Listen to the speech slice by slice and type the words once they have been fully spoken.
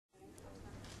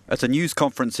At a news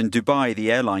conference in Dubai,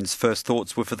 the airline's first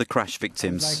thoughts were for the crash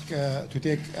victims. I'd like to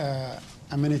take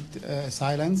a minute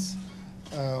silence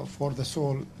for the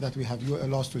soul that we have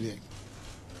lost today.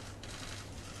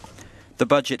 The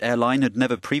budget airline had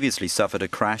never previously suffered a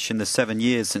crash in the 7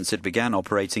 years since it began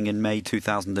operating in May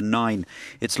 2009.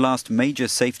 Its last major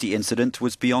safety incident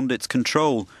was beyond its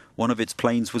control. One of its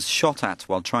planes was shot at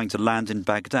while trying to land in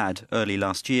Baghdad early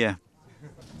last year.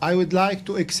 I would like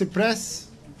to express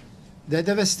the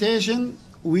devastation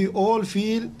we all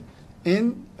feel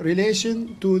in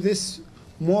relation to this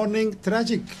morning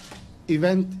tragic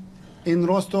event in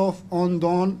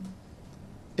Rostov-on-Don.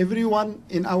 Everyone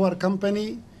in our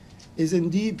company is in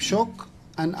deep shock,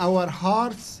 and our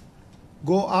hearts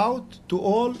go out to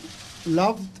all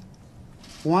loved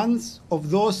ones of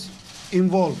those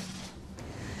involved.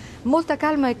 Molta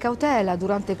calma e cautela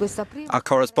durante questa prima. Our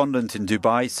correspondent in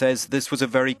Dubai says this was a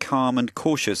very calm and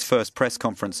cautious first press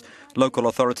conference. Local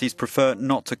authorities prefer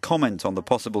not to comment on the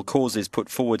possible causes put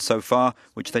forward so far,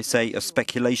 which they say are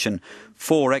speculation.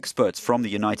 4 experts from the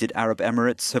United Arab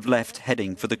Emirates have left,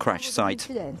 heading for the crash site.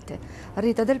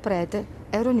 Rita Del Prete,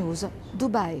 Euronews,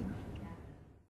 Dubai.